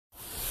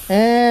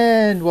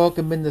And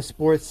welcome into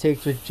Sports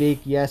Takes with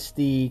Jake. Yes,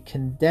 the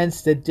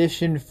condensed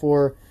edition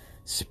for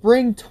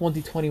spring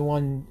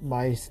 2021,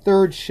 my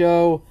third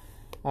show.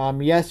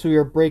 Yes, we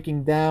are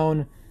breaking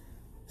down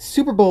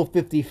Super Bowl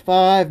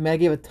 55. Man, I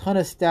gave a ton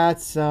of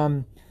stats.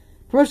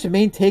 Pretty much the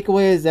main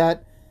takeaway is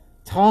that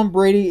Tom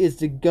Brady is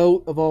the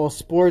GOAT of all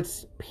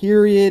sports,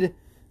 period.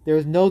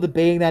 There's no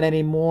debating that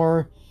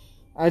anymore.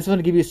 I just want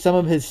to give you some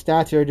of his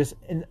stats here, just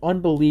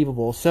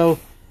unbelievable. So,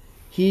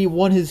 he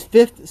won his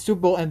 5th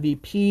Super Bowl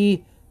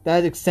MVP.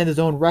 That extends his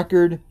own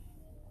record.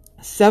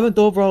 7th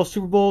overall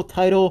Super Bowl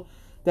title.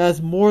 That is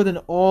more than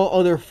all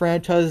other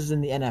franchises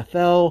in the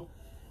NFL.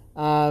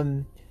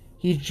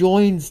 He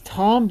joins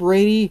Tom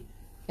Brady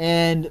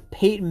and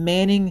Peyton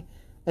Manning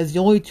as the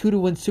only two to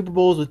win Super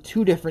Bowls with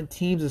two different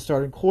teams as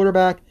starting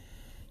quarterback.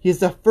 He is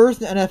the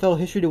first in NFL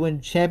history to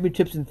win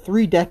championships in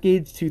 3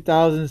 decades,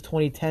 2000s,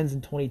 2010s,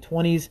 and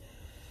 2020s.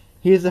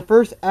 He is the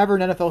first ever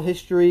in NFL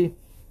history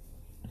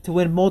to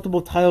win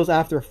multiple titles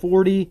after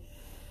 40.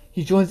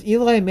 He joins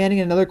Eli Manning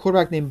and another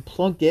quarterback named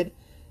Plunkett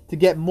to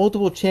get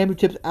multiple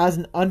championships as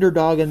an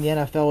underdog in the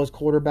NFL as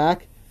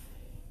quarterback.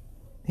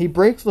 He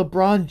breaks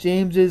LeBron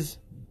James's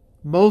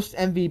most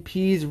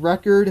MVPs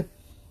record.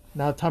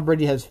 Now Tom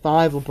Brady has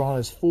 5, LeBron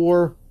has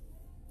 4.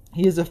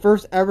 He is the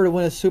first ever to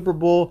win a Super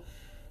Bowl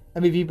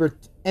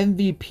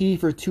MVP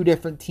for 2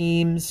 different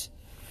teams.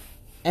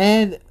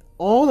 And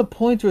all the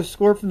points were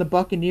scored from the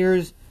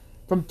Buccaneers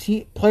from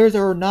players that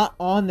were not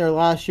on there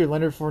last year: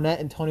 Leonard Fournette,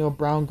 Antonio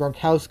Brown,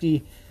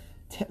 Gronkowski,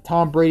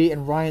 Tom Brady,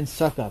 and Ryan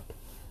Suckup.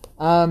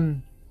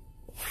 I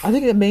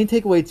think the main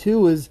takeaway,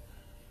 too, is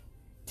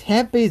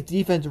Tampa Bay's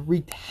defense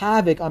wreaked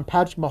havoc on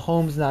Patrick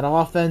Mahomes in that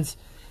offense.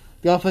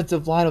 The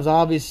offensive line was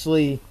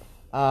obviously,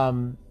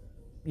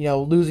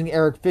 losing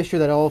Eric Fisher,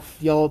 that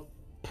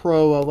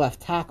all-pro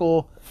left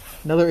tackle.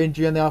 Another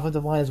injury on the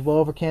offensive line as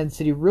well for Kansas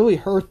City really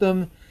hurt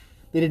them.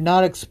 They did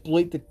not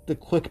exploit the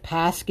quick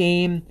pass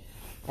game.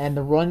 And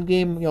the run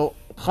game,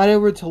 Clyde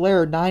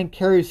Edwards-Helaire, 9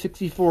 carries,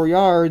 64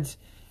 yards,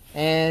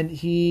 and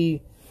they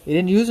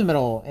didn't use him at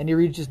all. Andy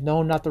Reid's just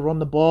known not to run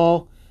the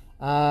ball.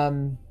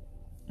 And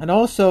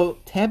also,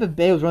 Tampa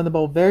Bay was running the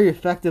ball very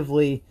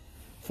effectively.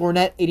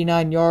 Fournette,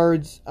 89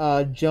 yards,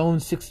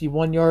 Jones,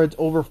 61 yards,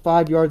 over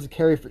 5 yards of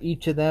carry for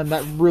each of them.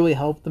 That really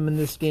helped them in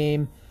this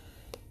game.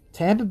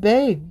 Tampa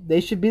Bay,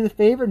 they should be the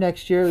favorite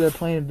next year. They're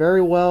playing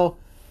very well.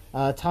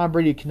 Tom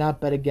Brady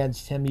cannot bet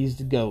against him. He's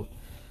the GOAT.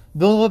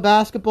 Villanova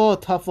basketball, a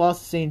tough loss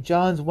to St.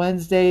 John's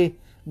Wednesday.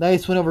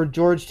 Nice win over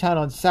Georgetown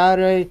on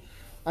Saturday.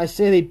 I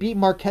say they beat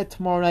Marquette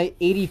tomorrow night,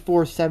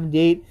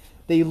 84-78.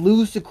 They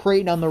lose to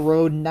Creighton on the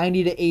road,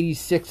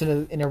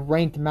 90-86 in a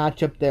ranked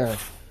matchup there.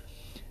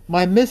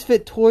 My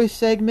Misfit Toy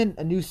segment,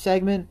 a new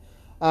segment.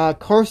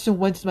 Carson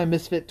Wentz is my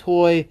Misfit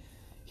Toy.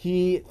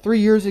 3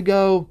 years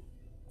ago,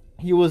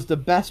 he was the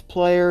best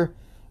player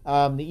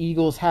the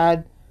Eagles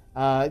had.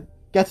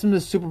 Gets him to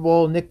the Super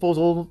Bowl. Nick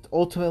Foles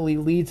ultimately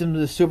leads him to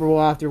the Super Bowl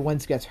after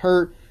Wentz gets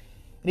hurt.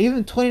 And even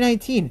in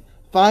 2019,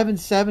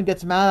 5-7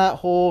 gets him out of that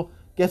hole,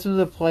 gets him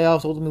to the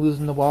playoffs, ultimately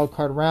losing the wild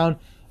card round.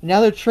 And now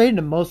they're trading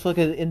him most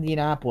likely to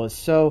Indianapolis.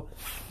 So,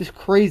 just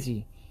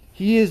crazy.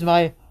 He is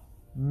my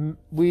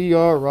 "We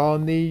are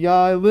on the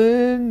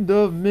island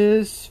of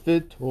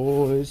misfit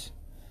toys."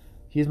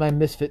 He is my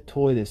misfit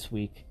toy this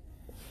week.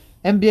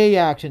 NBA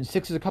action.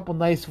 Sixers a couple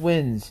nice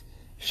wins.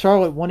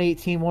 Charlotte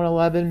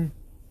 118-111.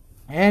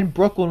 And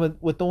Brooklyn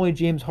with only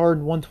James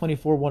Harden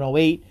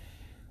 124-108.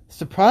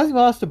 Surprising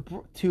loss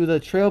to the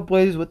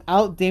Trailblazers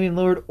without Damian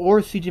Lillard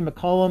or C.J.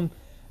 McCollum.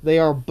 They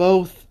are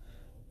both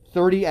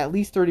at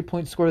least 30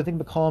 points scored. I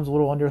think McCollum's a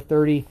little under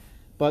 30,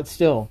 but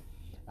still.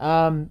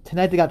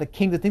 Tonight they got the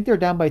Kings. I think they're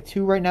down by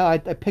 2 right now. I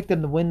picked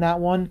them to win that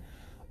one.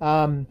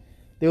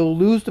 They will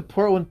lose to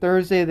Portland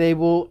Thursday.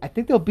 I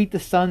think they'll beat the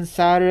Suns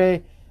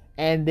Saturday,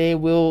 and they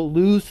will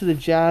lose to the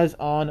Jazz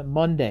on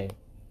Monday.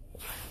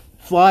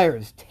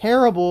 Flyers,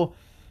 terrible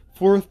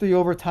 4-3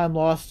 overtime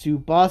loss to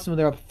Boston when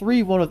they're up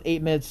 3-1 with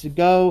 8 minutes to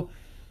go.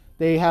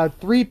 They had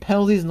 3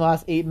 penalties in the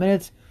last 8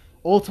 minutes,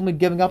 ultimately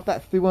giving up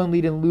that 3-1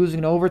 lead and losing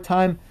in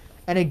overtime.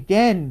 And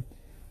again,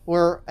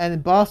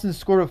 Boston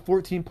scored with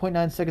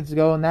 14.9 seconds to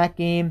go in that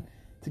game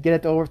to get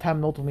it to overtime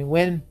and ultimately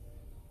win.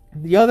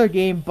 The other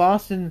game,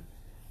 Boston,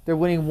 they're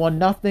winning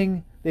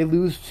 1-0. They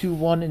lose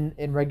 2-1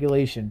 in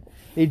regulation.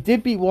 They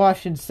did beat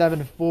Washington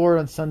 7-4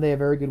 on Sunday, a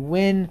very good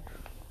win.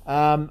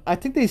 I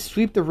think they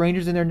sweep the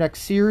Rangers in their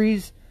next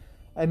series.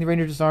 I think the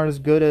Rangers just aren't as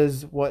good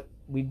as what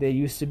they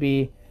used to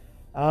be.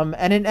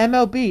 And in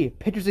MLB,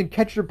 pitchers and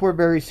catchers report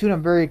very soon.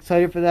 I'm very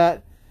excited for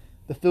that.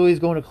 The Phillies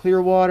going to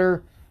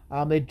Clearwater.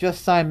 They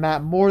just signed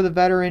Matt Moore, the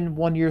veteran,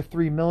 1 year,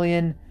 $3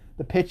 million.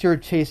 The pitcher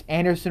Chase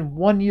Anderson,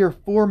 1 year,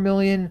 $4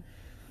 million.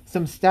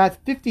 Some stats: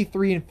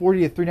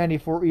 53-40, a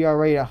 3.94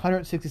 ERA,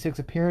 166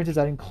 appearances.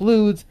 That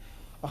includes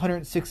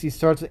 160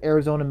 starts with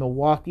Arizona and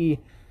Milwaukee.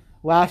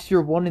 Last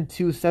year, 1-2,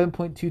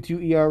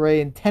 7.22 ERA,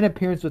 and 10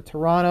 appearances with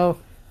Toronto.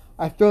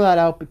 I throw that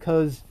out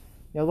because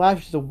last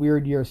year's a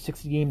weird year,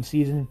 60-game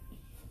season.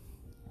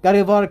 Got to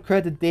give a lot of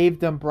credit to Dave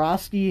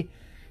Dombrowski.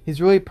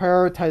 He's really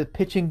prioritized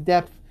pitching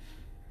depth.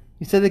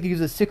 He said they could use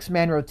a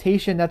 6-man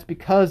rotation. That's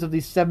because of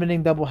these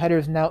 7-inning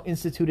doubleheaders now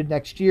instituted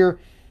next year,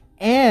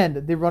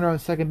 and the runner on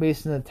second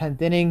base in the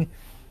 10th inning.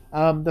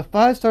 The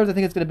 5 stars, I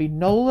think it's going to be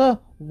Nola,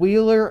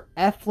 Wheeler,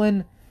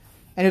 Eflin,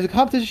 and there's a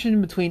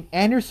competition between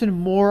Anderson,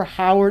 Moore,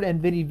 Howard,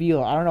 and Vinny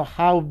Vila. I don't know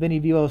how Vinny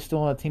Vila is still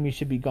on the team. He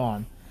should be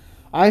gone.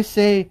 I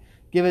say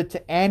give it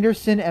to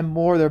Anderson and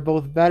Moore. They're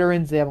both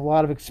veterans. They have a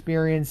lot of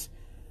experience.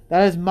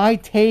 That is my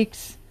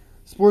takes.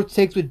 Sports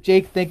Takes with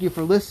Jake. Thank you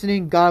for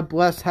listening. God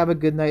bless. Have a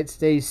good night.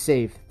 Stay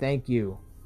safe. Thank you.